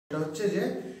এটা হচ্ছে যে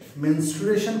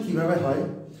মেনস্ট্রুয়েশন কিভাবে হয়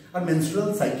আর মেনস্ট্রুয়াল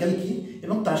সাইকেল কি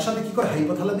এবং তার সাথে কি করে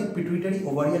hypothalamic pituitary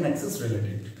ovarian Axis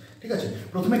related. ঠিক আছে,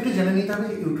 প্রথমে একটু জেনে নিতে হবে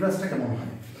ইউটেরাসটা কেমন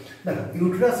হয়। দেখো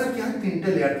ইউটেরাসের কি হয়, তিনটে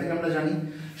লেয়ার থেকে আমরা জানি।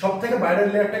 সব থেকে বাইরের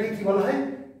লেয়ারটাকে কি বলা হয়,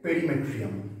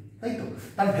 পেরিমেট্রিয়াম, তাই তো।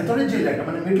 তার ভেতরের যে লেয়ারটা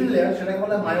মানে মিডল লেয়ার সেটাকে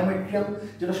বলা হয় মায়োমেট্রিয়াম,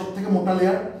 যেটা সব থেকে মোটা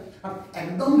লেয়ার। আর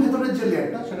একদম ভেতরের যে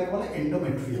লেয়ারটা সেটাকে বলা হয়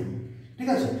এন্ডোমেট্রিয়াম। ঠিক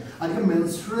আছে, আজকে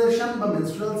মেনস্ট্রুয়েশন বা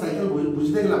মেনস্ট্রুয়াল সাইকেল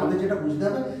বুঝতে গেলে আমাদের যেটা বুঝতে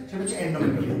হবে সেটা হচ্ছে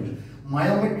এন্ডোমেট্রিয়াম।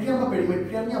 মায়োমেট্রিয়াম বা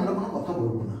পেরিমেট্রিয়াম নিয়ে আমরা কোনো কথা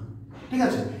বলবো না। ঠিক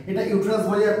আছে, এটা ইউটেরাস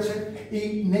বোঝা যাচ্ছে, এই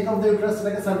নেক অফ দ্য ইউটেরাস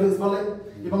সেটাকে সার্ভিক্স বলে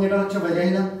এবং এটা হচ্ছে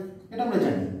ভ্যাজাইনা, এটা আমরা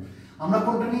জানি। আমরা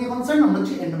কোনটা নিয়ে কনসার্ন, আমরা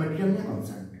হচ্ছে এন্ডোমেট্রিয়াম নিয়ে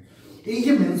কনসার্ন। এই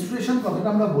যে মেনস্ট্রুয়েশন কথাটা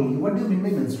আমরা বলি, what do mean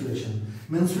by menstruation?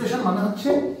 Menstruation মানে হচ্ছে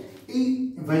এই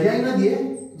ভ্যাজাইনা দিয়ে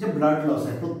যে ব্লাড লস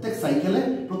হয় প্রত্যেক সাইকেলে,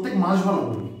 প্রত্যেক মাস ভালো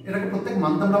বলি, এটাকে প্রত্যেক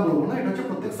মান্থ আমরা বলবো না, এটা হচ্ছে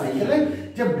প্রত্যেক সাইকেলে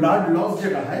যে ব্লাড লস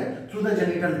যেটা হয় through the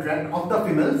genital tract of the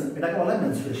females, এটাকে বলা হয়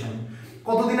মেনস্ট্রুয়েশন।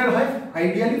 কত দিনের হয়?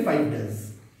 আইডিয়ালি 5 days,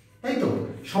 তাই তো।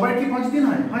 সবার কি 5 দিন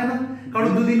হয়? হয় না, কারো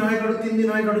 2 দিন হয়, কারো 3 দিন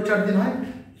হয়, কারো 4 দিন হয়।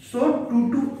 So 2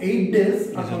 to 8 days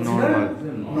are considered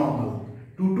normal.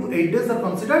 2 to 8 days are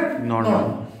considered normal.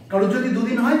 কারো যদি 2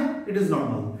 দিন হয় it is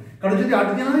normal, কারো যদি 8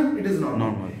 দিন হয় it is normal.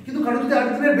 কিন্তু কারো যদি 8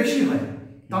 দিনের বেশি হয়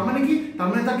তার মানে কি? তার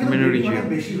মানে তার কিন্তু অনেক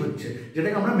বেশি হচ্ছে,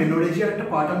 যেটাকে আমরা মেনোরেজিয়ার একটা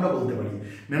পার্ট আমরা বলতে পারি।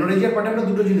 মেনোরেজিয়ার পার্টে আমরা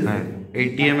দুটো জিনিস দেখব,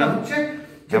 80 ml হচ্ছে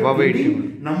above 80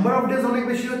 নাম্বার অফ ডেজ অনেক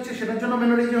বেশি হচ্ছে সেটার জন্য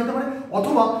মেনোরেজিয়া হতে পারে,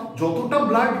 অথবা যতটা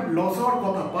ব্লাড লস হওয়ার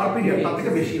কথা পার পিরিয়ড তার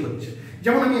থেকে বেশি হচ্ছে।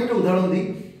 যেমন আমি একটা উদাহরণ দিই,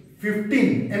 15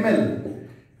 ml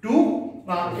to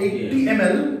 80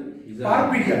 ml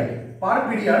per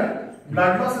period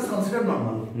blood loss is considered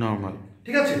normal.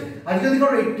 ঠিক আছে, আর যদি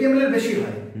কারো 80 ml এর বেশি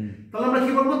হয় তাহলে আমরা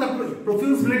কি বলবো? তার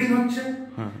প্রফিউজ ব্লিডিং হচ্ছে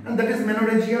and that is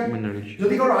menorrhagia.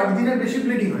 যদি কারো 8 দিনের বেশি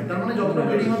ব্লিডিং হয় তার মানে যতটা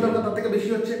ব্লিডিং হওয়ার দরকার তার থেকে বেশি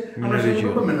হচ্ছে, আমরা সেটা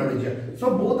বলবো menorrhagia. So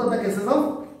both are the cases of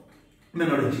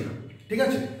menorrhagia. ঠিক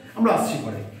আছে, আমরা আসছি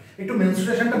পরে, একটু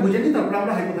মেনস্ট্রুয়েশনটা বুঝে নিই, তারপর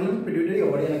আমরা হাইপোথ্যালামিক পিটুইটারি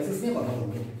ওভারিয়ান অ্যাক্সিস নিয়ে কথা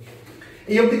বলবো।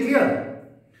 এই অবধি ক্লিয়ার?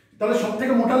 তাহলে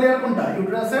সবথেকে মোটা লেয়ার কোনটা?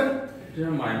 ইউটেরাসের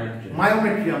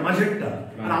মায়োমেট্রিয়াম, মাঝেরটা।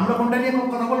 আর আমরা কোনটা নিয়ে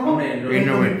কথা বলবো?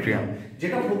 এন্ডোমেট্রিয়াম,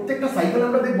 যেটা প্রত্যেকটা সাইকেল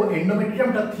আমরা দেখবো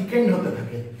এন্ডোমেট্রিয়ামটা থিকেন্ড হতে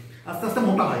থাকে, আস্তে আস্তে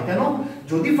মোটা হয়। কেন?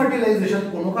 যদি ফার্টিলাইজেশন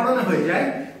কোনো কারণে হয়ে যায়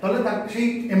তাহলে তার সেই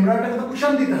এমব্রায়োটাকে তো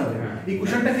কুশন দিতে হবে, এই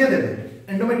কুশনটা কে দেবে?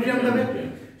 এন্ডোমেট্রিয়াম দেবে,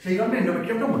 সেই কারণে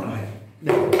এন্ডোমেট্রিয়ামটা মোটা হয়।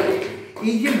 দেখো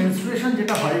এই যে মেনস্ট্রুয়েশন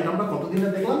যেটা হয় এটা আমরা কত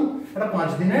দিনের দেখলাম? এটা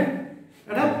 5 দিনের,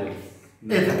 এটা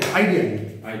আইডিয়ালি।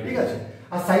 ঠিক আছে,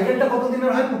 আর সাইকেলটা কত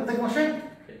দিনের হয়? প্রত্যেক মাসে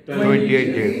 28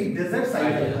 days এর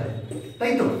সাইকেল হয়,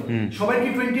 তাই তো। সবাই কি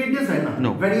 28 days হয় না?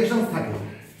 ভেরিয়েশনস থাকে।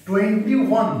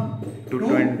 21 to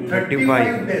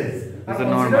 35 days is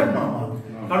normal.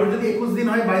 কারো যদি 21 দিন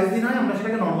হয়, 22 দিন হয়, আমরা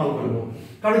সেটাকে নরমাল বলবো।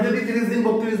 কারো যদি 30 দিন,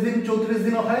 32 দিন, 34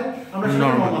 দিন হয়, আমরা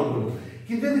সেটাকে নরমাল বলবো।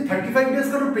 কিন্তু যদি 35 ডেজ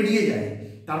কারো পেরিয়ে যায়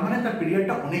তার মানে তার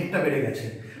পিরিয়ডটা অনেকটা বেড়ে গেছে।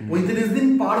 35 দিন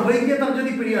পার হয়ে গিয়ে তার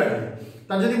যদি পিরিয়ড হয়,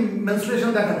 তার যদি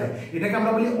মেনস্ট্রুয়েশন দেখা দেয়, এটাকে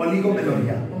আমরা বলি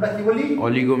অলিগোমেনোরিয়া। আমরা কি বলি?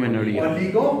 অলিগোমেনোরিয়া।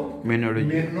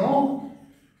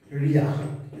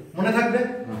 মনে থাকবে?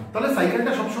 তাহলে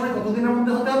সাইকেলটা সবসময় কত দিনের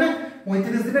মধ্যে হতে হবে?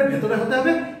 35 দিনের ভেতরে হতে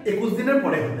হবে, 21 দিনের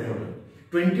পরে হতে হবে।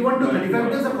 21 to 35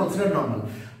 days are considered normal.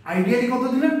 Ideally কত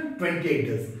দিনের? 28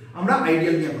 days। আমরা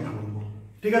আইডিয়াল নিয়ে কথা বলবো।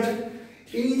 ঠিক আছে,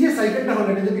 এই যে সাইকেলটা হলো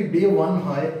এটা যদি ডে 1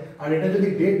 হয় আর এটা যদি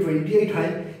ডে 28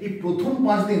 হয়, এই প্রথম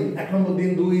 5 দিন, 1 নম্বর দিন,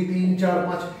 2, 3, 4,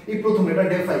 5, এই প্রথম, এটা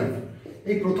ডে 5,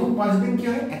 এই প্রথম 5 দিন কি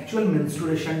হয়? অ্যাকচুয়াল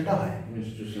মেনস্ট্রুয়েশনটা হয়।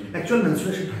 অ্যাকচুয়াল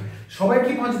মেনস্ট্রুয়েশন হয়। সবাই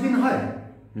কি 5 দিন হয়?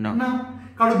 না,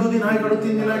 কারো 2 দিন হয়, কারো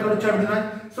 3 দিন হয়, কারো 4 দিন হয়।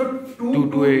 So 2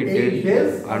 to 8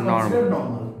 days are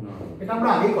normal. এটা আমরা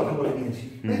আগেই কথা বলে নিয়েছি,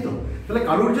 তাই তো। তাহলে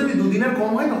কারোর যদি 2 দিনের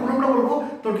কম হয় তখন আমরা বলবো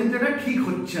তোর কিন্তু এটা ঠিক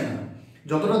হচ্ছে না,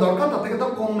 যতটা দরকার তার থেকে তো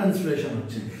কম মেনস্ট্রুয়েশন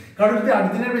হচ্ছে। কারোর যদি 8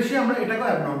 দিনের বেশি, আমরা এটাকে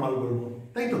অ্যাবনর্মাল বলবো,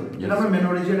 তাই তো। যেটা আমরা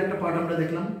মেনোরেজিয়ার একটা পার্ট আমরা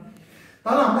দেখলাম।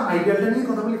 তাহলে আমরা আইডিয়ালটা নিয়ে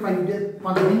কথা বলি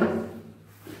 5 দিন।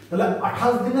 তাহলে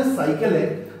 28 দিনের সাইকেলে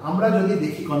আমরা যদি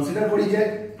দেখি, কনসিডার করি যে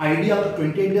আইডিয়াল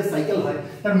 28 ডেজ সাইকেল হয়,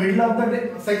 তার মিডল অফ দ্য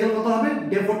সাইকেল কত হবে?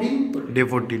 ডে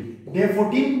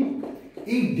 14।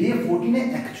 এই ডে 14 এ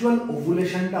অ্যাকচুয়াল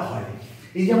ওভুলেশনটা হয়।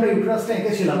 এই যে আমরা ইউটেরাসটা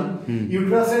এঁকেছিলাম,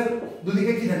 ইউটেরাসের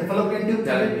দুদিকে কি থাকে? ফ্যালোপিয়ান টিউব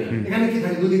থাকে। এখানে কি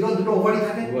থাকে? দুদিকে দুটো ওভারি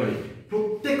থাকে।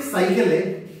 প্রত্যেক সাইকেলে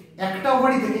একটা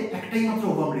ওভারি থেকে একটাই মাত্র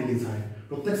ওভাম রিলিজ হয়।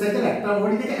 প্রত্যেক সাইকেলে একটা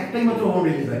ওভারি থেকে একটাই মাত্র ওভাম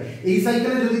রিলিজ হয়। এই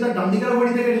সাইকেলে যদি তার ডান দিকের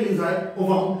ওভারি থেকে রিলিজ হয়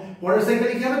ওভাম, পরের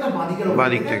সাইকেলে কি হবে? তার বাঁ দিকের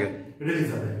ওভারি থেকে রিলিজ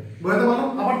হবে। বুঝতে পারলাম?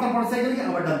 আবার তারপর সাইকেলে কি?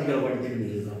 আবার ডান দিকের ওভারি থেকে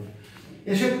রিলিজ হবে,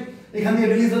 এসে এখান দিয়ে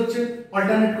রিলিজ হচ্ছে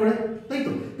অল্টারনেট করে, তাই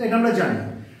তো। এটা আমরা জানি।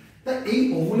 তা এই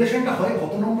ওভুলেশনটা হয়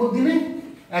কত নম্বর দিনে?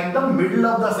 একদম মিডল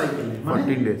অফ দা সাইকেলে, মানে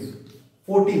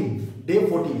 14 ডে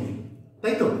 14 এ।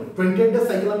 তাই তো 28 ডে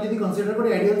সাইকেল আমি যদি কনসিডার করি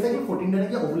আইডিয়াল সাইকেল 14 ডে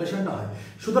নাকি ওভুলেশনটা হয়।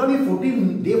 সুতরাং এই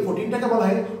 14টাকে বলা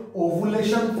হয়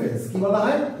ওভুলেশন ফেজ। কি বলা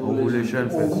হয়?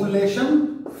 ওভুলেশন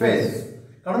ফেজ,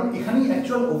 কারণ এখানেই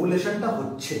অ্যাকচুয়াল ওভুলেশনটা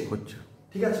হচ্ছে।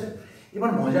 ঠিক আছে,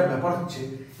 এবার মজার ব্যাপার হচ্ছে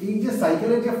এই যে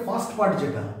সাইকেলের যে ফার্স্ট পার্ট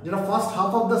যেটা first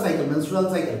half of the cycle menstrual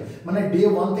cycle, মানে ডে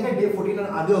 1 থেকে ডে 14 এর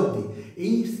আগে অবধি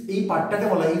এই পার্টটাকে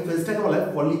বলা হয়, এই ফেজটাকে বলা হয়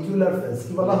ফলিকুলার ফেজ।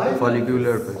 কি বলা হয়?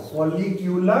 Follicular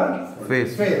phase.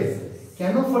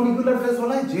 কেন ফলিকুলার ফেজ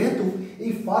বলা হয়? যেহেতু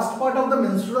এই first part of the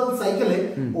menstrual সাইকেলে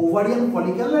ওভারিয়ান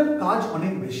ফলিকলের কাজ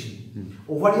অনেক বেশি।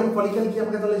 ওভারিয়ান ফলিকল কি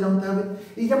আমাকে তাহলে জানতে হবে?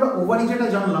 এই যে আমরা ওভারি যেটা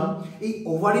জানলাম, এই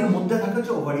ওভারির মধ্যে থাকে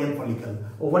হচ্ছে ওভারিয়ান ফলিকল।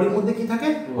 ওভারির মধ্যে কি থাকে?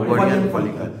 Ovarian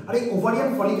follicle. আর এই ওভারিয়ান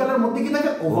ফলিকলের মধ্যে কি থাকে?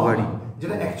 ওভারি,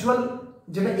 যেটা অ্যাকচুয়াল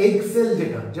যেটা এগ সেল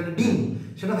যেটা ডিম,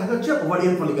 সেটা থাকে হচ্ছে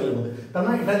ওভারিয়ান ফলিকলের মধ্যে। তার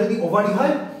মানে এটা যদি ওভারি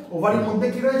হয়, ওভারির মধ্যে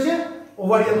কি রয়েছে?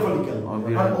 Ovarian follicle.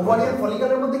 আর ওভারিয়ান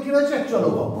ফলিকলের মধ্যে কি রয়েছে? Actual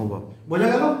ovum. বোঝা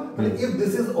গেল? তাহলে if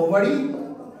this is ovary,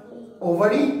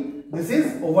 this is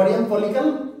ovarian follicle,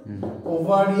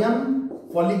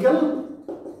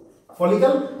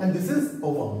 follicle and this is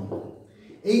ovum.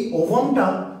 এই ওভামটা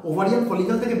ওভারিয়ান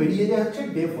ফলিকল থেকে বেরিয়ে যায় হচ্ছে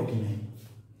ডে 14 এ।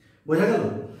 বোঝা গেল?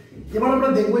 এবার আমরা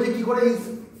দেখবো যে কি করে এই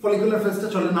ফলিকুলার ফেজটা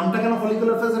চলে। নামটা কেন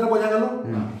ফলিকুলার ফেজ এটা বোঝা গেল।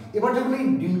 এবার যখন এই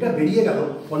ডিমটা বেরিয়ে গেল,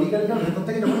 ফলিকলটার ভেতর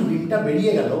থেকে যখন ডিমটা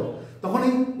বেরিয়ে গেল, তখন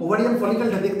এই ওভারিয়ান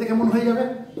ফলিকলটা দেখতে কেমন হয়ে যাবে?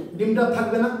 ডিমটা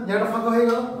থাকবে না, জায়গাটা ফাঁকা হয়ে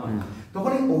গেল।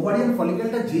 তখন এই ওভারিয়ান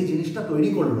ফলিকলটা যে জিনিসটা তৈরি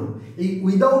করলো, এই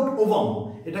উইদাউট ওভাম,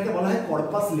 এটাকে বলা হয়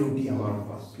কর্পাস লিউটিয়াম।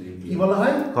 কি বলা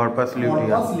হয়? Corpus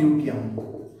luteum.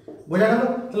 বোঝা গেল?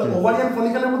 তাহলে ওভারিয়ান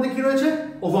ফলিকলের মধ্যে কি রয়েছে?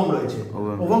 ওভাম রয়েছে।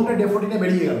 ওভামটা ডে 14 এ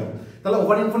বেরিয়ে গেল, তাহলে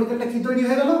ওভারিয়ান ফলিকলটা কি তৈরি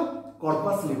হয়ে গেল?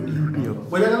 Corpus luteum.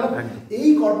 বোঝা গেল? এই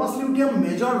corpus luteum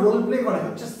major role play করে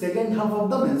হচ্ছে second half of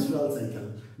the menstrual cycle.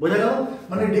 বোঝা গেল?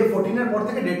 মানে ডে 14 এর পর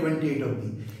থেকে ডে 28 অবধি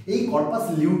এই কর্পাস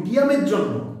লিউটিয়ামের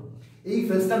জন্য এই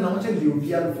ফেজটার নাম হচ্ছে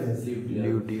লিউটিয়াল ফেজ।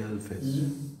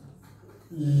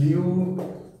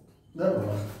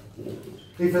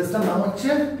 এই ফেজটার নাম হচ্ছে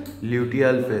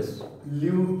লিউটিয়াল ফেজ।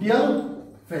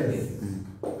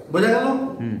 বোঝা গেল?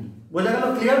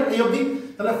 ক্লিয়ার এই অবধি?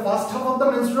 তাহলে first half of the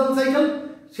menstrual cycle,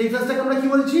 সেই ফেজটাকে আমরা কি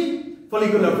বলছি?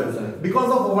 Follicular phase, because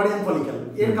of ovarian follicle.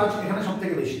 এর কাজ এখানে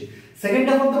সবথেকে বেশি। Second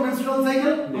half of the menstrual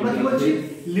cycle আমরা কি বলছি?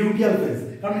 লিউটিয়াল ফেজ,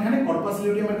 কারণ এখানে কর্পাস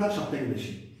লিউটিয়ামের কাজ সবথেকে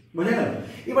বেশি। বোঝা গেল?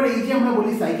 এবার এই যে আমরা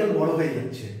বলি সাইকেল বড় হয়ে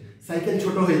যাচ্ছে, সাইকেল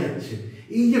ছোট হয়ে যাচ্ছে,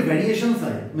 এই যে ভ্যারিয়েশনস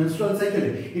হয় মেনস্ট্রুয়াল সাইকেলে,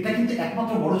 এটা কিন্তু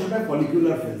একমাত্র বড় ছোট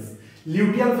ফলিকুলার ফেজ।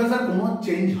 লিউটিয়াল ফেজ আর কোনো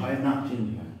চেঞ্জ হয় না।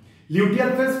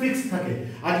 লিউটিয়াল ফেজ ফিক্সড থাকে।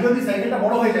 আজ যদি সাইকেলটা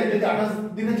বড় হয়ে যায়, যদি 28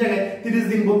 দিনের জায়গায় 30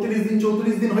 দিন, 32 দিন,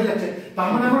 34 দিন হয়ে যাচ্ছে, তার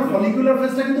মানে আমার ফলিকুলার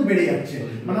ফেজটা কিন্তু বেড়ে যাচ্ছে।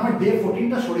 মানে আমার ডে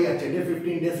 14টা সরে যাচ্ছে, ডে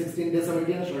 15, ডে 16, ডে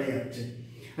 17 সরে যাচ্ছে।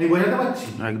 আমি বোঝাতে পারছি?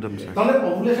 একদম স্যার। তাহলে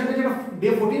ওভুলেশনটা যেটা ডে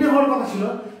 14 এ হওয়ার কথা ছিল,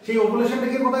 সেই ওভুলেশনটা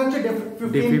কি কথা হচ্ছে?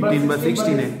 ডে 15 বা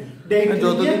 16 এ,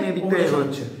 যতদিন এদিকটা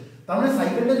হচ্ছে। তার মানে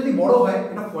সাইকেলটা যদি বড় হয়,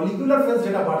 এটা ফলিকুলার ফেজ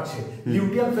যেটা বাড়ছে,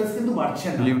 লিউটিয়াল ফেজ কিন্তু বাড়ছে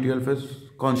না। Luteal phase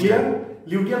constant.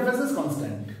 Luteal phase is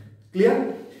constant. Clear?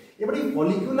 এবার এই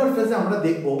ফলিকুলার ফেজে আমরা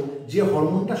দেখব যে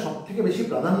হরমোনটা সবথেকে বেশি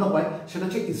প্রাধান্য পায়, সেটা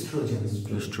হচ্ছে ইস্ট্রোজেন।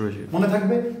 মনে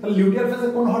থাকবে? তাহলে লিউটিয়াল ফেজে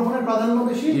কোন হরমোনের প্রাধান্য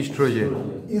বেশি?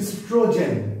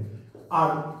 ইস্ট্রোজেন। আর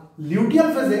লিউটিয়াল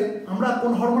ফেজে আমরা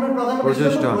কোন হরমোনের প্রাধান্য বেশি?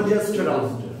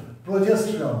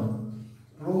 প্রোজেস্টেরন।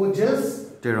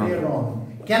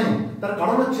 কেন? তার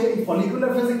কারণ হচ্ছে এই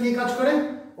ফলিকুলার ফেজে কি কাজ করে?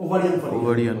 Ovarian follicle.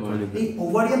 এই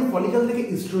ওভারিয়ান ফলিকল থেকে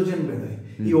ইস্ট্রোজেন বের হয়।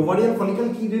 এই ওভারিয়ান ফলিকল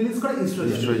কি রিলিজ করে?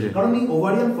 ইস্ট্রোজেন। কারণ এই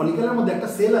ওভারিয়ান ফলিকলের মধ্যে একটা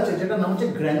সেল আছে যেটা নাম হচ্ছে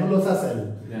গ্র্যানুলোসা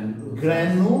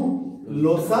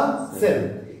সেল।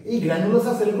 এই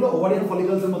গ্র্যানুলোসা সেলগুলো ওভারিয়ান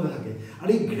ফলিকলস এর মধ্যে থাকে, আর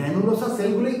এই গ্র্যানুলোসা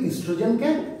সেলগুলো ইস্ট্রোজেনকে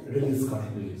রিলিজ করে।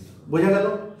 বোঝা গেল?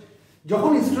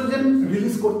 যখন ইস্ট্রোজেন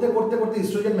রিলিজ করতে করতে করতে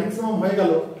ইস্ট্রোজেন ম্যাক্সিমাম হয়ে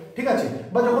গেল, ঠিক আছে,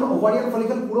 বা যখন ওভারিয়ান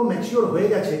ফলিকল পুরো ম্যাচিওর হয়ে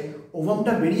গেছে,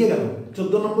 ওভামটা বেরিয়ে গেল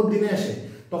 14 নম্বর দিনে এসে,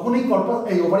 তখন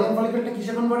এই ওভারিয়ান ফলিকলটা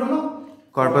কিসে কনভার্ট হলো?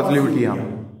 Corpus luteum.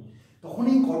 তখন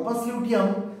এই কর্পাস লিউটিয়াম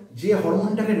যে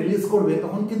হরমোনটাকে রিলিজ করবে,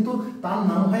 তখন কিন্তু তার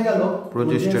নাম হয়ে গেল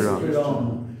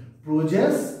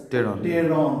প্রোজেস্টেরন।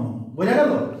 বোঝা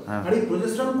গেল? আর এই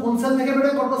প্রোজেস্টেরন কোন সেল থেকে বের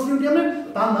হয় কর্পাস লিউটিয়ামের?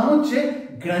 তার নাম হচ্ছে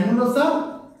গ্র্যানুলোসা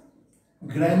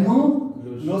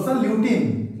লিউটিন।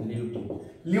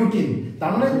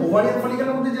 তার মানে ওভারিয়ান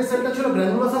ফলিকলের মধ্যে যে সেলটা ছিল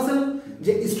গ্র্যানুলোসা সেল,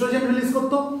 যে ইস্ট্রোজেন রিলিজ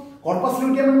করতো, কর্পাস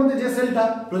লিউটিয়ামের মধ্যে যে সেলটা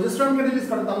প্রোজেস্টেরনকে রিলিজ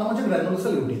করে, তার নাম হচ্ছে গ্র্যানুলোসা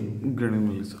লিউটিন।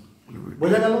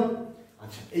 বোঝা গেল?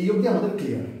 আচ্ছা, এই অবধি আমাদের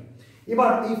ক্লিয়ার।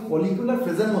 এবার এই ফলিকুলার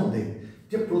ফেজের মধ্যে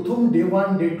যে প্রথম day 1,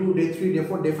 day 2, day 3, day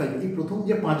 4, day 5, এই প্রথম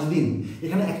যে 5 দিন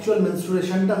এখানে অ্যাকচুয়াল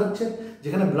মেনস্ট্রুয়েশনটা হচ্ছে,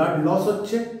 যেখানে ব্লাড লস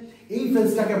হচ্ছে, এই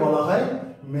ফেজটাকে বলা হয়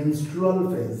মেনস্ট্রুয়াল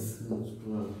ফেজ।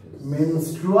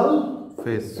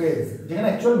 যেখানে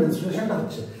অ্যাকচুয়াল মেনস্ট্রুয়েশনটা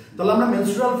হচ্ছে, তাহলে আমরা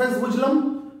মেনস্ট্রুয়াল ফেজ বুঝলাম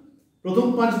প্রথম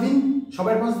 5 দিন,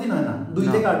 সবার 5 দিন হয় না, 2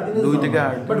 থেকে 8 দিন, 2 থেকে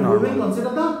 8 but we will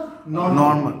consider the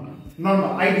normal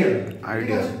ideal.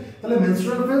 ঠিক আছে, তাহলে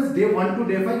menstrual phase day 1 to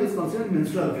day 5 is considered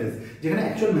menstrual phase, যেখানে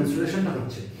অ্যাকচুয়াল মেনস্ট্রুয়েশনটা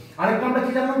হচ্ছে। আরেকটা আমরা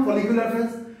কি জানলাম, ফলিকুলার ফেজ।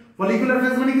 ফলিকুলার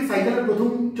ফেজ মানে কি সাইকেলের প্রথম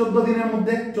 14 দিনের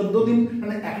মধ্যে, 14 দিন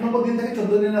মানে 1 নম্বর দিন থেকে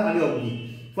 14 দিনের আগে অবধি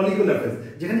ফলিকুলার ফেজ,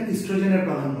 যেখানে ইস্ট্রোজেনের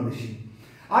প্রাধান্য বেশি।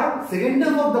 আর second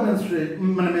time of the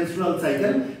menstrual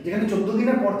cycle, যেখানে 14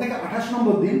 দিনের পর থেকে 28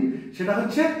 নম্বর দিন, সেটা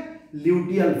হচ্ছে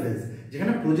লিউটিয়াল ফেজ,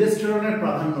 যেখানে প্রোজেস্টেরনের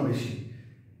প্রাধান্য বেশি।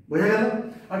 বোঝা গেল?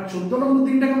 আর 14 নম্বর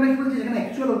দিনটাকে আমরা কি বলছি, যেখানে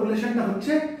অ্যাকচুয়াল ওভুলেশনটা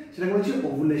হচ্ছে, সেটাকে বলছি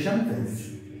ওভুলেশন ফেজ।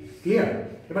 ক্লিয়ার?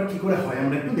 এবার কি করে হয়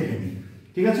আমরা একটু দেখে নিই।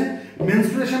 ঠিক আছে,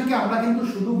 মেনস্ট্রুয়েশনকে আমরা কিন্তু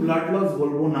শুধু ব্লাড লস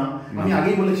বলবো না, আমি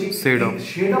আগেই বলেছি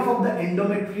শেড অফ দ্য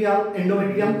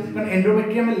এন্ডোমেট্রিয়াম, কারণ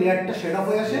এন্ডোমেট্রিয়ামের লেয়ারটা শেড অফ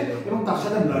হয়ে আসে এবং তার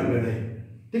সাথে ব্লাড বেরোয়।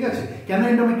 ঠিক আছে, কেন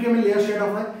এন্ডোমেট্রিয়ামের লেয়ার শেড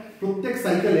অফ হয়? প্রত্যেক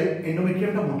সাইকেলে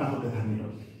এন্ডোমেট্রিয়ামটা মোটা হতে থাকে।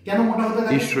 কেন মোটা হতে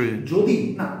থাকে? যদি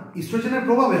না ইস্ট্রোজেনের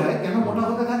প্রভাবে হয়। কেন মোটা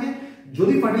হতে থাকে?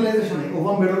 যদি ফার্টিলাইজেশনে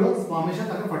ওভাম বেরোলো, স্পার্ম এসে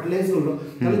তাকে ফার্টিলাইজ করলো,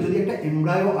 তাহলে যদি একটা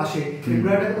এমব্রায়ো আসে,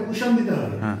 এমব্রায়োটাকে তো কুশন দিতে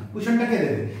হবে। কুশনটা কে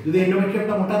দেবে? যদি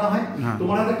এন্ডোমেট্রিয়ামটা মোটা না হয়,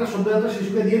 তোমার হাতে একটা সদ্যজাত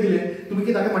শিশুকে দিয়ে দিলে, তুমি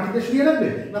কি তাকে মাটিতে শুয়ে রাখবে?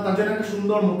 না, তার জন্য একটা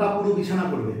সুন্দর মোটা পুরো বিছানা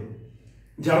করবে,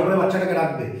 যার উপরে বাচ্চাটাকে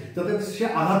রাখবে, যাতে সে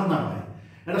আঘাত না পায়।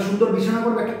 একটা সুন্দর বিছানা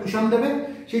করবে, একটা কুশন দেবে,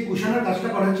 সেই কুশনের কাজটা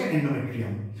করা হচ্ছে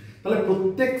এন্ডোমেট্রিয়াম। তাহলে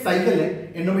প্রত্যেক সাইকেলে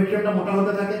এন্ডোমেট্রিয়ামটা মোটা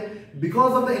হতে থাকে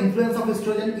because of the influence of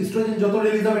oestrogen. Oestrogen যত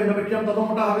রিলিজ হবে এন্ডোমেট্রিয়াম তত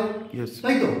মোটা হবে,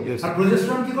 তাই তো? আর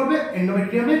প্রোজেস্টেরন কি করবে?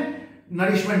 এন্ডোমেট্রিয়ামে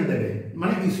নারিশমেন্ট দেবে,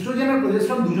 মানে ইস্ট্রোজেন আর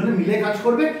প্রোজেস্টেরন দুজনে মিলে কাজ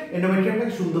করবে,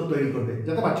 এন্ডোমেট্রিয়ামটাকে সুন্দর তৈরি করবে,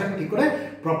 যাতে বাচ্চাটা ঠিক করে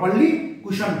প্রপারলি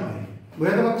কুশন পায়।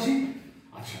 বোঝাতে পারছি?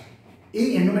 আচ্ছা, এই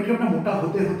এন্ডোমেট্রিয়ামটা মোটা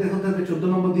হতে হতে হতে হতে 14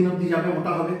 নম্বর দিন অবধি যাবে,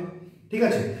 মোটা হবে। ঠিক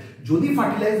আছে, যদি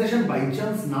ফার্টিলাইজেশন বাই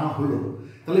চান্স না হলো,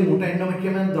 তাহলে মোটা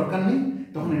এন্ডোমেট্রিয়ামের দরকার নেই,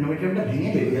 তখন এন্ডোমেট্রিয়ামটা ভেঙে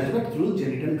বেরিয়ে আসবে থ্রু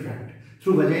জেনিটাল ট্র্যাক্ট,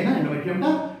 থ্রু ভাজাইনা এন্ডোমেট্রিয়ামটা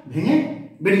ভেঙে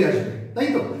বেরিয়ে আসবে, তাই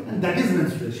তো? That is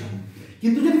menstruation.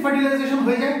 কিন্তু যদি ফার্টিলাইজেশন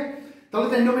হয়ে যায়, তাহলে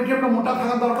তো এন্ডোমেট্রিয়ামটা মোটা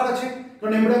থাকার দরকার আছে,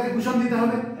 কারণ এমব্রায়োকে কুশন দিতে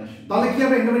হবে। তাহলে কি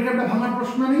হবে? এন্ডোমেট্রিয়ামটা ভাঙার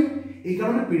প্রশ্ন নেই, এই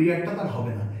কারণে পিরিয়ডটা তার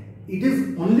হবে না। It is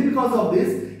only because of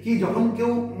this কি যখন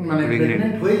কেউ মানে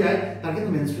প্রেগন্যান্ট হয়ে যায়, তার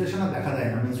কিন্তু মেনস্ট্রুয়েশন আর দেখা দেয়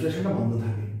না, মেনস্ট্রুয়েশনটা বন্ধ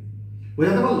থাকে।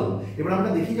 বোঝাতে পারলাম? এবার আমরা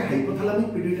দেখি যে হাইপোথ্যালামিক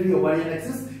পিটুইটারি ওভারিয়ান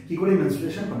অ্যাক্সিস কি করে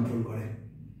মেনস্ট্রুয়েশন কন্ট্রোল করে।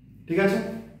 ঠিক আছে,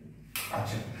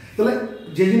 আচ্ছা, তাহলে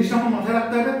যে জিনিসটা আমার মাথায়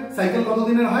রাখতে হবে, সাইকেল কত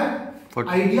দিনের হয়?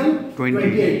 Ideal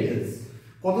 28 days.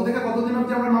 কত থেকে কত দিন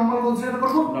অবধি আমরা নরমাল কনসিডার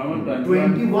করব?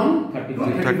 21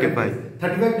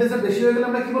 35 ডেজ এর বেশি হয়ে গেলে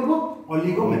আমরা কি বলবো?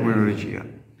 অলিগোমেনোরিয়া।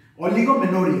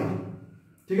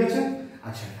 ঠিক আছে,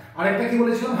 আচ্ছা, আরেকটা কি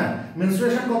বলেছিলাম? হ্যাঁ,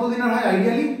 মেনস্ট্রুয়েশন কত দিনের হয়?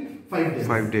 আইডিয়ালি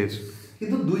 5 ডেজ,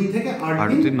 কিন্তু 2 থেকে 8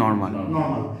 দিন নরমাল।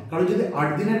 কারণ যদি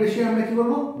 8 দিনের বেশি আমরা কি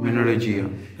বলবো? মেনোরেজিয়া।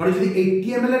 কারণ যদি 80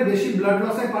 ml এর বেশি ব্লাড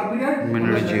লস হয় পার পিরিয়ড,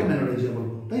 মেনোরেজিয়া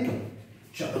বলবো, তাই তো?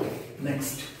 চলো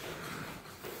নেক্সট।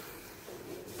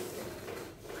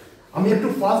 আমি একটু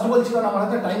ফাস্ট বলছি কারণ আমার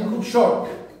হাতে টাইম খুব শর্ট,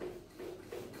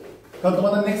 কারণ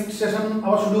তোমাদের নেক্সট সেশন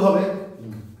আবার শুরু হবে।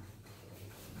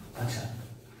 আচ্ছা,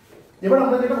 এবার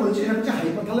আমরা যেটা বলছি সেটা হচ্ছে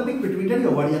হাইপোথ্যালামিক পিটুইটারি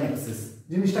ওভারিয়ান অ্যাক্সিস।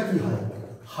 জিনিসটা কি হয়?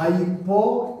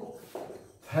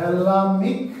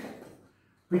 Hypothalamic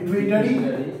pituitary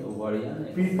ovarian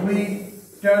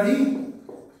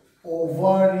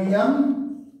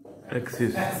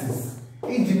Axis.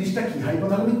 এই জিনিসটা কি?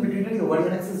 হাইপোথ্যালামিক পিটুইটারি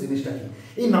ওভারিয়ান অ্যাক্সিস জিনিসটা কি?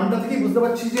 এই নামটা থেকেই বুঝতে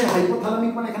পারছি যে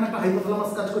হাইপোথ্যালামিক মানে এখানে একটা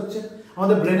হাইপোথ্যালামাস কাজ করছে।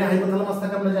 আমাদের ব্রেনে হাইপোথ্যালামাস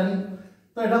থাকে আমরা জানি,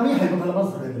 তো এটা আমি হাইপোথ্যালামাস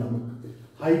ধরে দিলাম।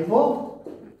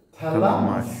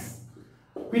 হাইপোথ্যালামাস।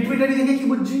 পিটুইটারি থেকে কি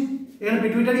বুঝছি? এখানে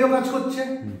পিটুইটারিও কাজ করছে,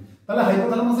 তাহলে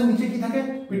হাইপোথ্যালামাসের নিচে কি থাকে?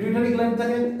 পিটুইটারি গ্ল্যান্ড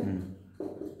থাকে,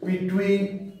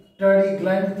 পিটুইটারি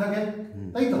গ্ল্যান্ড থাকে,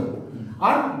 তাই তো?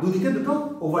 আর দুদিকে দুটো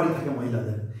ওভারি থাকে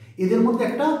মহিলাদের, এদের মধ্যে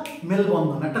একটা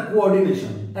মেলবন্ধন, একটা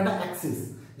কোঅর্ডিনেশন, একটা অ্যাক্সিস,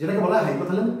 যেটাকে বলা হয়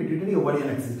হাইপোথ্যালামিক পিটুইটারি ওভারিয়ান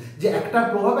অ্যাক্সিস, যে একটার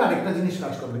প্রভাবে আরেকটা জিনিস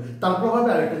কাজ করবে, তার প্রভাবে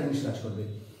আরেকটা জিনিস কাজ করবে।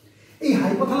 এই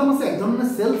হাইপোথ্যালামাসে এক ধরনের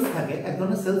সেলস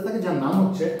থাকে, যার নাম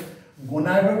হচ্ছে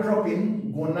gonadotropin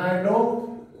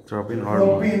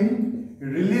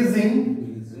releasing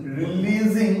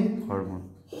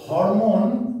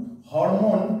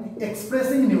hormone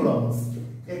expressing neurons.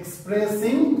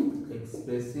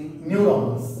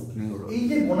 এই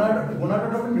যে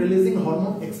gonadotropin releasing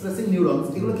hormone expressing neurons,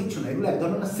 এগুলো কিচ্ছু না, এগুলো এক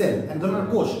ধরনের সেল, এক ধরনের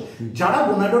কোষ, যারা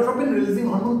গোনাডোট্রপিন রিলিজিং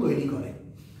হরমোন তৈরি করে।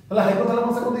 তাহলে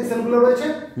হাইপোথ্যালামাসের মধ্যে এই সেলগুলো রয়েছে,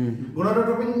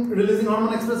 gonadotropin releasing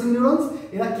hormone expressing neurons.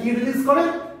 এরা কি রিলিজ করে?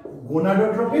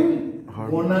 Gonadotropin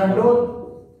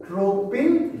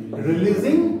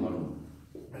releasing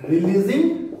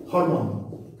hormone.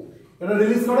 এটা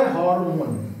রিলিজ করে,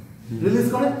 হরমোন রিলিজ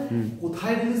করে।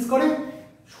 কোথায় রিলিজ করে?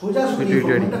 সোজাসুজি এই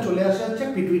হরমোনটা চলে আসে হচ্ছে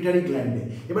পিটুইটারি গ্ল্যান্ডে।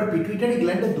 এবার পিটুইটারি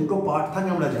গ্ল্যান্ডে দুটো পার্ট থাকে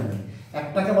আমরা জানি,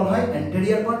 একটাকে বলা হয়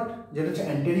অ্যান্টেরিয়ার পার্ট যেটা হচ্ছে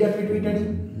anterior pituitary,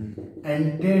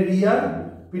 anterior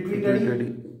pituitary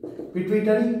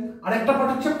pituitary, আর একটা পার্ট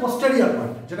হচ্ছে পস্টেরিয়ার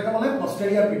পার্ট যেটাকে বলা হয়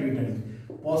posterior pituitary,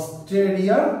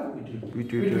 posterior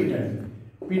pituitary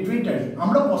pituitary.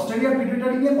 আমরা পস্টেরিয়ার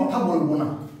পিটুইটারি নিয়ে কথা বলবো না,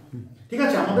 ঠিক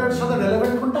আছে, আমাদের সাথে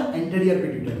রেলেভেন্ট কোনটা অ্যান্টেরিয়ার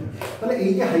পিটুইটারি। তাহলে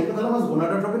এই যে হাইপোথ্যালামাস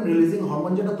গোনাডোট্রপিন রিলিজিং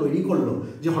হরমোন যেটা তৈরি করলো,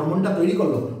 যে হরমোনটা তৈরি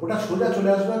করলো, ওটা সোজা চলে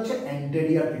আসবে হচ্ছে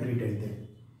অ্যান্টেরিয়ার পিটুইটারিতে,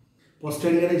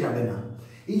 পস্টেরিয়ারে যাবে না।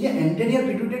 এই যে অ্যান্টেরিয়ার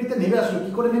পিটুইটারিতে নেমে আসলো,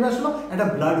 কি করে নেমে আসলো? একটা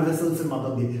ব্লাড ভেসেলসের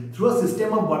মাধ্যম দিয়ে, through a system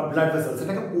of blood vessels,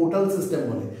 এটাকে পোর্টাল সিস্টেম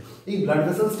বলে। এই ব্লাড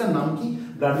ভেসেলসটার নাম কি?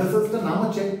 ব্লাড ভেসেলসটার নাম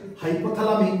হচ্ছে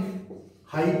হাইপোথ্যালামিক,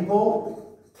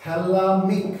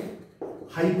 হাইপোথ্যালামিক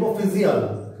হাইপোফিজিয়াল,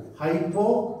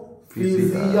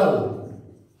 হাইপোফিজিয়াল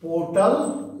পোর্টাল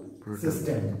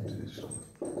সিস্টেম,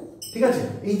 ঠিক আছে।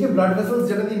 এই যে ব্লাড ভেসেলস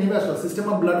যেটা দিয়ে নেমে আসলো, সিস্টেম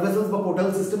অফ ব্লাড ভেসেলস বা পোর্টাল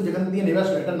সিস্টেম যেখানে দিয়ে নেমে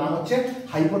আসলো, এটার নাম হচ্ছে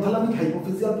হাইপোথ্যালামিক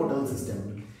হাইপোফিজিয়াল পোর্টাল সিস্টেম।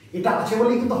 এটা আছে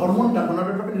বলেই কিন্তু হরমোনটা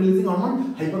গোনাডোট্রপিন রিলিজিং হরমোন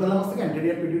হাইপোথ্যালামাস থেকে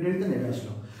অ্যান্টেরিয়ার পিটুইটারিতে নেমে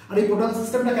আসলো। আর এই পোর্টাল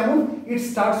সিস্টেমটা কেমন? It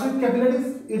starts with capillaries,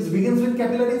 it's begins with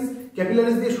capillaries,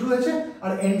 capillaries দিয়ে শুরু হয়েছে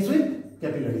আর এন্ডস উইথ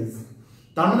ক্যাপিলারিজ।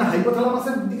 তার মানে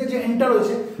হাইপোথ্যালামাসের দিকে যে এন্টার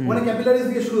হয়েছে ওখানে ক্যাপিলারিজ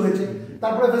দিয়ে শুরু হয়েছে,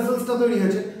 তারপরে ভেসেলসটা তৈরি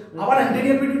হয়েছে, আবার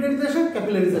অ্যান্টেরিয়ার পিটুইটারিতে এসে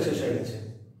ক্যাপিলারিজে শেষ হয়ে গেছে।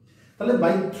 তাহলে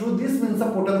by through this means of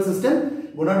portal system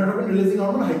gonadotropin releasing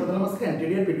hormone hypothalamus থেকে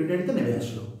অ্যান্টেরিয়ার পিটুইটারিতে নেমে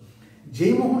আসলো।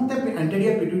 যেই মুহূর্তে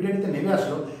অ্যান্টেরিয়ার পিটুইটারিতে নেমে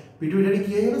আসলো, পিটুইটারি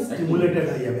কি হয়ে যাবে? স্টিমুলেটেড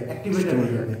হয়ে যাবে, অ্যাক্টিভেটেড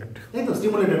হয়ে যাবে, তাই তো?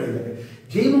 স্টিমুলেটেড হয়ে যাবে।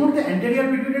 যেই মুহূর্তে অ্যান্টেরিয়ার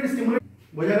পিটুইটারি স্টিমুলেট,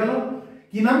 বোঝা গেল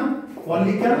কি নাম?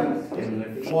 ফলিক্যাল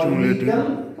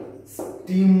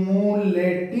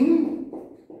স্টিমুলেটিং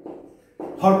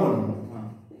হরমোন,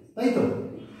 তাই তো?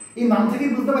 এই নাম থেকে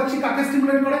বুঝতে পারছি কাকে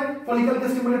স্টিমুলেট করে? ফলিক্যালকে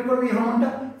স্টিমুলেট করবে এই হরমোনটা।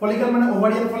 ফলিক্যাল মানে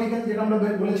ওভারিয়ান ফলিক্যাল, যেটা আমরা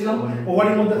বলেছিলাম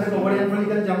ওভারির মধ্যে থাকে ওভারিয়ান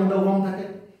ফলিক্যাল, যার মধ্যে ওভাম থাকে,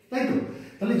 তাই তো?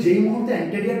 তাহলে যেই মুহূর্তে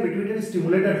অ্যান্টেরিয়ার পিটুইটারি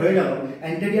স্টিমুলেটেড হয়ে গেল,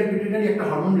 অ্যান্টেরিয়ার পিটুইটারি একটা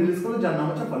হরমোন রিলিজ করলো যার নাম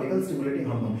হচ্ছে ফলিক্যাল স্টিমুলেটিং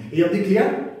হরমোন। এই অবধি ক্লিয়ার?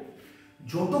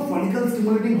 যত ফলিক্যাল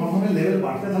স্টিমুলেটিং হরমোনের লেভেল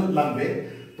বাড়তে লাগবে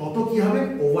তত কি হবে?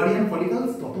 ওভারিয়ান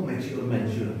ফলিক্যালস তত ম্যাচিওর।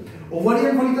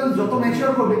 ওভারিয়ান ফলিক্যালস যত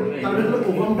ম্যাচিওর করবে তার ভিতরে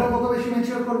ওভামটা কত বেশি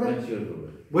ম্যাচিওর করবে,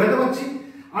 বুঝতে পারছি?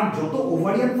 আর যত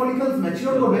ওভারিয়ান ফলিক্যালস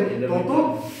ম্যাচিওর করবে তত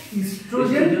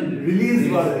ইস্ট্রোজেন রিলিজ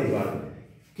বাড়বে।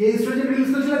 কে ইস্ট্রোজেন রিলিজ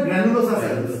করছিল? গ্র্যানুলোসা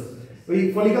সেলস। ওই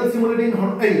ফলিক্যাল স্টিমুলেটিং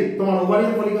এই তোমার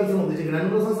ওভারিয়ান ফলিক্যালসের মধ্যে যে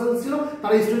গ্র্যানুলোসা সেলস ছিল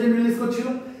তারা ইস্ট্রোজেন রিলিজ করছিল।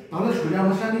 তাহলে সোজা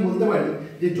ভাষায় আমি বলতে পারি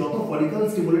যে যত ফলিক্যাল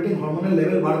স্টিমুলেটিং হরমোনের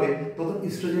লেভেল বাড়বে তত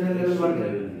ইস্ট্রোজেনের লেভেল বাড়বে,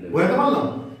 বুঝতে পারলাম?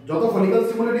 যত ফলিক্যাল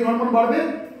স্টিমুলেটিং হরমোন বাড়বে,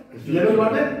 লেভেল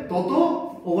বাড়বে, তত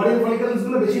ওভারিয়ান ফলিক্যালস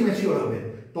গুলো বেশি ম্যাচিওর হবে,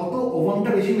 তত ওভামটা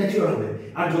বেশি ম্যাচিওর হবে।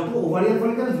 আর যত ওভারিয়ান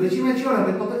ফলিক্যালস বেশি ম্যাচিওর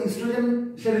হবে তত ইস্ট্রোজেন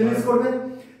সে রিলিজ করবে।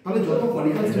 তাহলে যত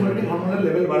ফলিক্যাল স্টিমুলেটিং হরমোনের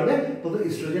লেভেল বাড়বে তত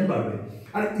ইস্ট্রোজেন বাড়বে।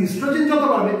 আর ইস্ট্রোজেন যত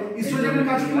বাড়বে, ইস্ট্রোজেনের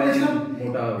কাজ কি বলেছিলাম?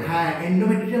 হ্যাঁ,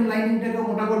 এন্ডোমেট্রিয়াম লাইনিংটাকে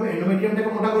মোটা করবে,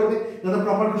 এন্ডোমেট্রিয়ামটাকে মোটা করবে যাতে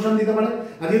প্রপার কুশন দিতে পারে।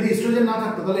 আর যদি ইস্ট্রোজেন না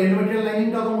থাকতো তাহলে এন্ডোমেট্রিয়াম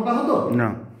লাইনিংটা অত মোটা হতো না,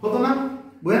 হতো না,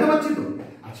 বুঝতে পারছি তো?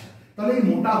 আচ্ছা, তাহলে এই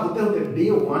মোটা হতে হতে ডে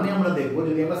 1 এ আমরা দেখবো,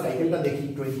 যদি আমরা সাইকেলটা দেখি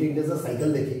 28 ডেজ এর সাইকেল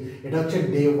দেখি, এটা হচ্ছে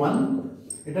ডে 1,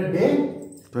 এটা ডে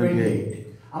 28।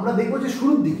 আমরা দেখবো যে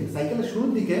শুরুর দিকে, সাইকেলের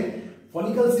শুরুর দিকে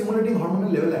ফলিক্যাল স্টিমুলেটিং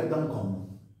হরমোনের লেভেল একদম কম,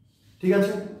 ঠিক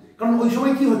আছে? কারণ ওই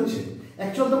সময় কি হচ্ছে?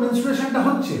 অ্যাকচুয়াল তো মেনস্ট্রুয়েশনটা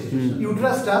হচ্ছে,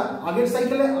 ইউটেরাসটা আগের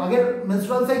সাইকেলে, আগের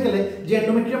মেনস্ট্রুয়াল সাইকেলে যে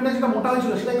এন্ডোমেট্রিয়ামটা যেটা মোটা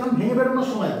হয়েছিল সেটা এখন ভেঙে বেরোনোর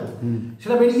সময় তো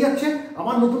সেটা বেরিয়ে যাচ্ছে,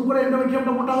 আবার নতুন করে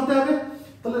এন্ডোমেট্রিয়ামটা মোটা হতে হবে।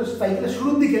 তাহলে সাইকেলের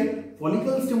শুরুর দিকে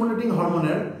ফলিক্যাল স্টিমুলেটিং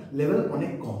হরমোনের লেভেল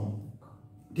অনেক কম,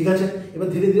 ঠিক আছে? এবার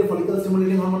ধীরে ধীরে ফলিক্যাল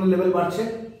স্টিমুলেটিং হরমোনের লেভেল বাড়ছে,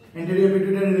 অ্যান্টেরিয়র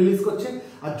পিটুইটারি রিলিজ করছে,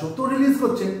 আর যত রিলিজ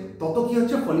করছে তত কি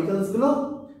হচ্ছে? ফলিক্যালস গুলো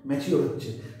ম্যাচিওর হচ্ছে।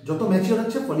 যত ম্যাচিওর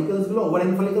হচ্ছে ফলিক্যালস গুলো,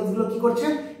 ওভারিয়ান ফলিক্যালস গুলো কি করছে?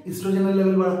 ইস্ট্রোজেনের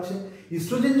লেভেল বাড়াচ্ছে।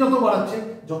 ইস্ট্রোজেন যত বাড়াচ্ছে,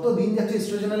 যত দিন যাচ্ছে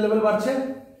ইস্ট্রোজেনের লেভেল বাড়ছে,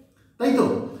 তাই তো?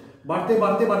 বাড়তে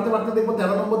বাড়তে বাড়তে বাড়তে দেখবো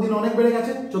 13 নম্বর দিন অনেক বেড়ে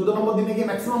গেছে, 14 নম্বর দিনে গিয়ে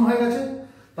ম্যাক্সিমাম হয়ে গেছে।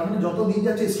 তার মানে যত দিন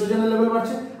যাচ্ছে ইস্ট্রোজেনের লেভেল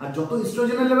বাড়ছে, আর যত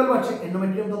ইস্ট্রোজেনের লেভেল বাড়ছে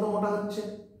এন্ডোমেট্রিয়াম তত মোটা হচ্ছে,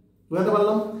 বুঝতে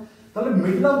পারলাম? তাহলে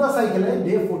মিডল অফ দ্য সাইকেলে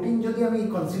ডে 14 যদি আমি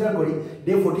কনসিডার করি,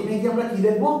 ডে 14 এ গিয়ে আমরা কি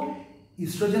দেখবো?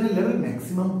 ইস্ট্রোজেনের লেভেল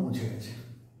ম্যাক্সিমাম পৌঁছে গেছে,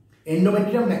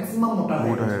 এন্ডোমেট্রিয়াম ম্যাক্সিমাম মোটা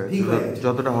হয়ে গেছে, ঠিক হয়ে গেছে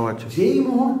যতটা হওয়া আছে। যেই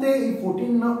মুহূর্তে এই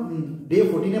ডে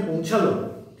 14 এ পৌঁছালো,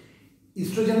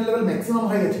 ইস্ট্রোজেনের লেভেল ম্যাক্সিমাম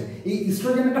হয়ে গেছে, এই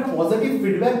ইস্ট্রোজেন একটা পজিটিভ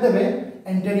ফিডব্যাক দেবে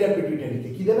অ্যান্টেরিয়র পিটুইটারিকে।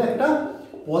 কি দেবে? একটা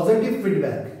পজিটিভ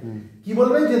ফিডব্যাক। কি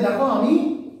বলবে? যে দেখো আমি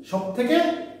সবথেকে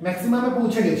ম্যাক্সিমামে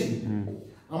পৌঁছে গেছি,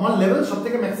 আমার লেভেল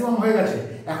সবথেকে ম্যাক্সিমাম হয়ে গেছে,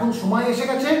 এখন সময় এসে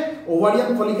গেছে ওভারিয়ান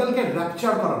ফলিক্যালকে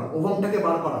র্যাপচার করার, ওভামটাকে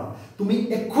বার করার। তুমি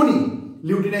এক্ষুনি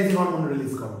লিউটিনাইজিং হরমোন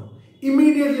রিলিজ করো,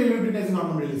 ইমিডিয়েটলি লিউটিনাইজিং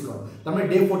হরমোন রিলিজ করো। তার মানে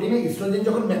ডে 14 এ ইস্ট্রোজেন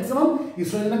যখন ম্যাক্সিমাম,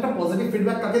 ইস্ট্রোজেন একটা পজিটিভ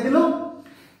ফিডব্যাক কাকে দিল?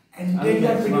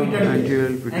 অ্যান্টেরিয়র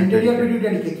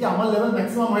পিটুইটারি কি আমার লেভেল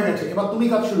ম্যাক্সিমাম হয়ে গেছে, এবার তুমি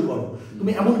কাজ শুরু করো।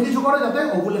 তুমি এমন কিছু করো যাতে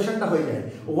ওভুলেশনটা হয়ে যায়,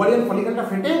 ওভারিয়ান ফলিকলটা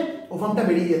ফেটে ওভামটা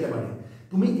বেরিয়ে যেতে পারে।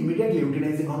 তুমি ইমিডিয়েট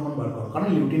লিউটিনাইজিং হরমোন বার করো, কারণ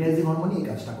লিউটিনাইজিং হরমোনই এই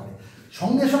কাজটা করে।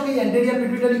 সঙ্গে সঙ্গে এই অ্যান্টেরিয়র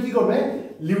পিটুইটারি কি করবে,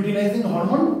 লিউটিনাইজিং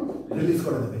হরমোন রিলিজ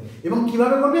করে দেবে। এবং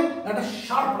কিভাবে করবে, একটা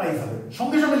শার্প রাইজ হবে,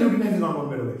 সঙ্গে সঙ্গে লিউটিনাইজিং হরমোন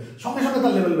বেরোবে, সঙ্গে সঙ্গে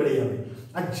তার লেভেল বেড়ে যাবে।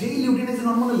 আর যেই লিউটিনাইজিং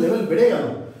হরমোনের লেভেল বেড়ে গেল,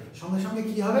 সঙ্গে সঙ্গে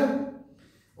কি হবে,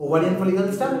 ওভারিয়ান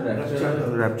ফলিকলসটা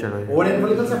র্যাপচার হবে, ওভারিয়ান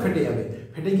ফলিকলসটা ফেটে যাবে,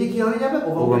 ফেটে গিয়ে কি হয়ে যাবে,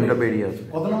 ওভামটা বেরিয়ে আসবে।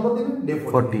 কত নম্বর দিন, ডে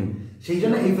 14। সেই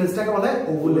জন্য এই ফেজটাকে বলা হয়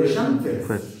ওভুলেশন ফেজ।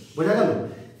 বোঝা গেল?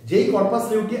 যেই কর্পাস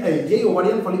যেই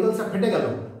ওভারিয়ান ফলিকলসটা ফেটে গেল,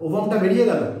 ওভামটা বেরিয়ে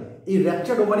গেল, এই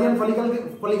র্যাপচার্ড ওভারিয়ান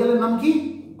ফলিকলের নাম কি,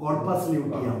 কর্পাস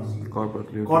লিউটিয়াম।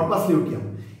 কর্পাস লিউটিয়াম,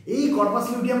 এই কর্পাস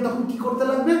লিউটিয়াম তখন কি করতে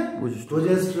লাগবে,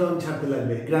 প্রোজেস্টেরন ছাড়তে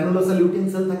লাগবে। গ্র্যানুলোসা লিউটিন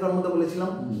সেল থাকে, ওর মধ্যে বলেছিলাম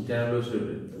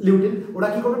লিউটিন, ওরা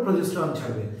কি করবে, প্রোজেস্টেরন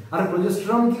ছাড়বে। আর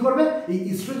প্রোজেস্টেরন কি করবে, এই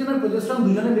ইস্ট্রোজেন আর প্রোজেস্টেরন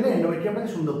দুজনে মিলে এন্ডোমেট্রিয়ামটাকে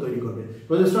সুন্দর তৈরি করবে।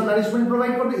 প্রোজেস্টেরন নারিশমেন্ট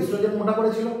প্রোভাইড করবে, ইস্ট্রোজেন মোটা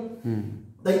করেছিল,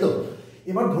 তাই তো।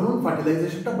 এবার ধরুন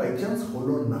ফার্টিলাইজেশনটা বাই চান্স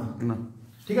হলো না,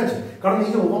 ঠিক আছে, কারণ এই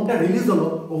যে ওভামটা রিলিজ হলো,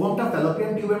 ওভামটা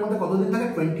ফ্যালোপিয়ান টিউবের মধ্যে কতদিন থাকে,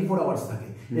 24 আওয়ার্স থাকে,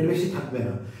 এর বেশি থাকবে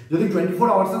না। যদি 24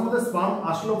 আওয়ার্সের মধ্যে স্পার্ম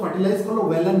আসলো, ফার্টিলাইজ করলো,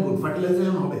 ওয়েল অ্যান্ড গুড,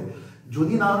 ফার্টিলাইজেশন হবে।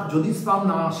 যদি স্পার্ম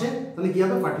না আসে, তাহলে কি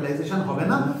হবে, ফার্টিলাইজেশন হবে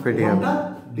না, ওভামটা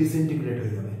ডিসইন্টিগ্রেট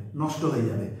হয়ে যাবে, নষ্ট হয়ে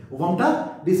যাবে, ওভামটা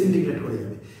ডিসইন্টিগ্রেট করে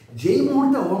যাবে। যেই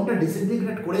মুহূর্তে ওভামটা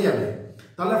ডিসইন্টিগ্রেট করে যাবে,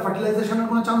 তাহলে ফার্টিলাইজেশনের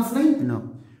কোনো চান্স নেই,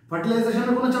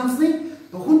 ফার্টিলাইজেশনের কোনো চান্স নেই।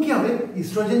 তখন কি হবে,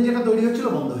 ইস্ট্রোজেন যেটা তৈরি হচ্ছিল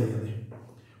বন্ধ হয়ে যাবে,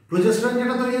 প্রোজেস্টেরন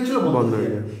যেটা তৈরি হচ্ছিল বন্ধ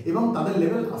হয়ে যাবে, এবং তাদের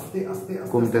লেভেল আস্তে আস্তে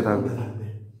কমতে থাকবে,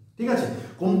 ঠিক আছে।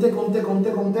 কমতে কমতে কমতে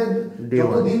কমতে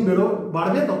যত দিন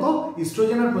বাড়বে, তত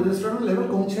ইস্ট্রোজেন আর প্রোজেস্টেরনের লেভেল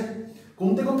কমছে।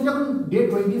 কমতে কমতে যখন ডে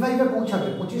 25-এ পৌঁছাবে,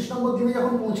 25 নম্বর দিনে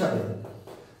যখন পৌঁছাবে,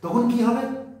 তখন কি হবে,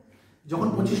 যখন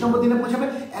 25 নম্বর দিনে পৌঁছাবে,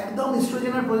 একদম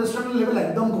ইস্ট্রোজেন আর প্রোজেস্টেরনের লেভেল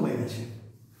একদম কমে গেছে।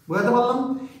 বোঝাতে পারলাম?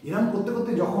 এরকম করতে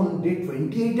করতে যখন ডে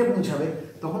 28-এ পৌঁছাবে,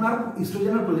 তখন আর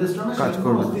ইস্ট্রোজেন আর প্রোজেস্টেরনের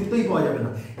কোনো অস্তিত্বই পাওয়া যাবে না।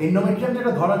 এন্ডোমেট্রিয়াম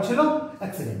যেটা ধরার ছিল,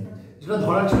 অ্যাক্সিডেন্ট যেটা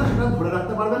ধরার ছিল, সেটা ধরে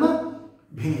রাখতে পারবে না,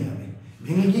 ভেঙে যাবে।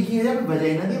 ভেঙে গিয়ে কি হয়ে যাবে,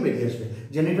 ভ্যাজাইনা দিয়ে বেরিয়ে আসবে,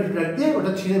 জেনিটাল ট্র্যাক্ট দিয়ে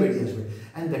ওটা ছিঁড়ে বেরিয়ে আসবে।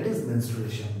 And that is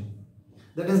menstruation.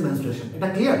 এটা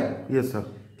ক্লিয়ার? Yes sir,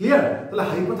 clear. তাহলে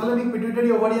hypothalamic pituitary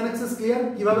ovarian Axis clear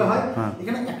কিভাবে হয়।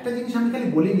 এখানে একটা জিনিস আমি খালি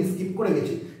বলিনি, স্কিপ করে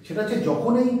গেছি, সেটা হচ্ছে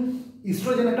যখন এই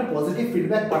ইস্ট্রোজেন একটা পজিটিভ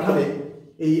ফিডব্যাক পাঠাবে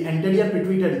এই অ্যান্টেরিয়র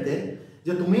পিটুইটারিতে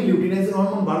যে তুমি লিউটিনাইজিং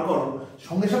হরমোন বার করো,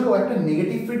 সঙ্গে সঙ্গে ও একটা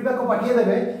নেগেটিভ ফিডব্যাকও পাঠিয়ে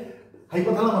দেবে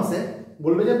হাইপোথ্যালামাসে,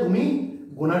 বলবে যে তুমি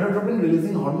গোনাডোট্রোপিন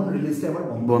রিলিজিং হরমোন রিলিজটা এবার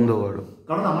বন্ধ করো,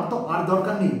 কারণ আমার তো আর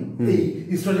দরকার নেই এই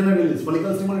ইস্ট্রোজেনের রিলিজ,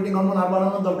 ফলিকল স্টিমুলেটিং হরমোন আর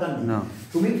বাড়ানোর দরকার নেই।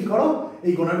 তুমি কি করো,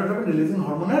 এই গোনাডোট্রোপিন রিলিজিং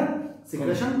হরমোনের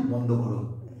সিক্রেশন বন্ধ করো।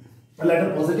 তাহলে একটা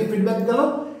পজিটিভ ফিডব্যাক গেল,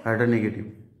 একটা নেগেটিভ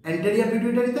অ্যান্টেরিয়র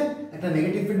পিটুইটারিতে, একটা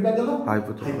নেগেটিভ ফিডব্যাক গেল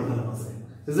হাইপোথ্যালামাসে।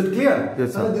 Is it clear? Yes,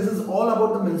 sir. So this is all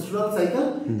about the menstrual cycle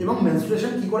এবং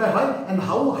menstruation কি করে হয় and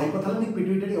how hypothalamic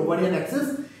pituitary ovarian axis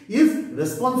is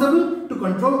responsible to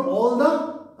control all the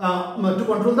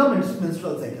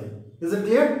menstrual cycle. Is it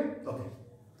clear? Okay.